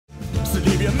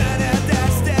you met at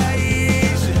that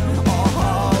stage, or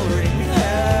hollering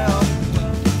hell.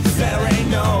 'Cause there ain't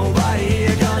nobody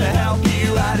here gonna help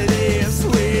you out of this.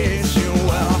 Wish you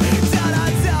well. Da da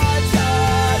da da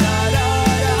da da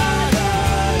da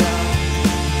da.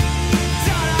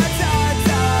 Da da da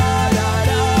da da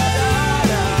da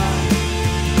da.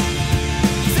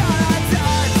 Da da da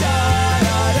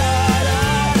da da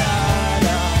da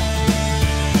da.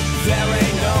 There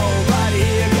ain't nobody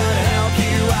here gonna help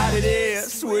you out of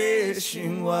this.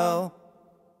 Wishing well.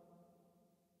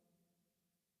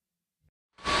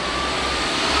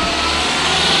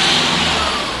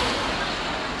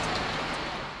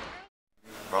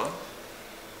 Rolling.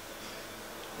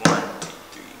 1, 2,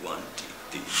 3, 1, 2,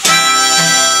 3.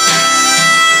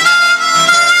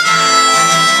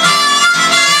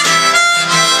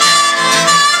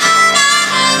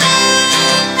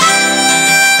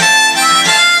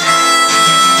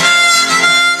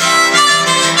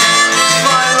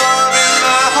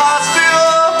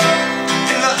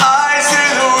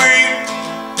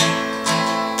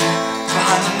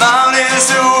 Mountains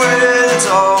are where the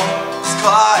dogs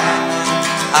climb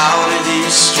out of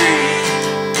these streets.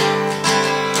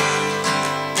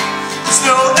 There's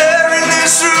no air in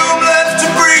this room left to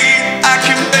breathe. I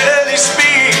can barely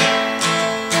speak.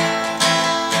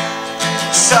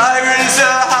 Sirens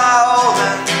are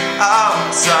howling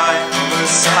outside over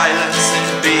silence and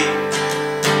beat.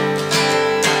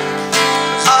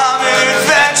 I'm an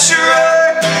adventurer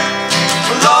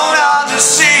alone on the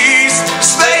seas,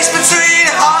 space between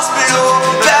hospital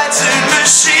beds and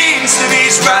machines. And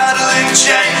these rattling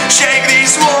chains shake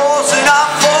these walls and I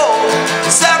fall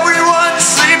as everyone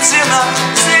sleeps in the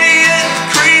city and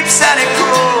creeps and it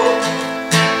crawls.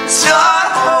 It's not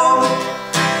home,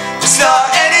 it's not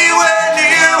anywhere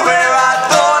near where I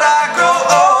thought I'd grow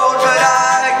old, but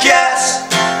I guess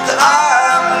that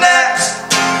I'm next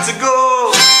to go.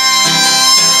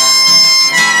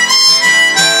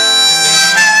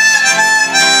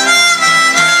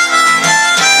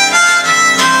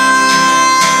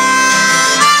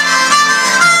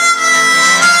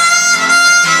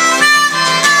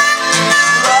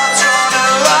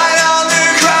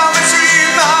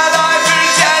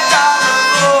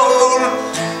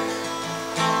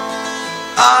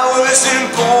 I wasn't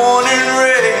born and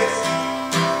raised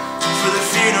for the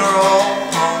funeral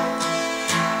home.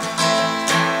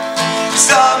 'Cause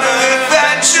I'm an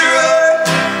adventurer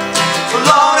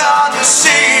alone on the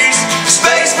seas,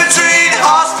 space between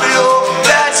hospital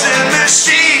beds and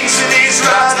machines. And these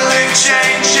rattling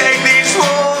chains shake these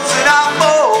walls and I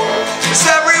mold as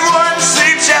everyone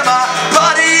sleeps, yeah, my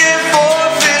body it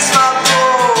forfeits my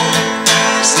soul.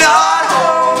 It's not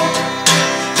home,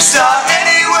 it's not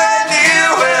anywhere near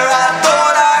where I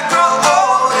thought I'd grow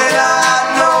old, and I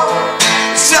know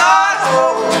it's not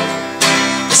home,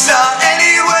 it's not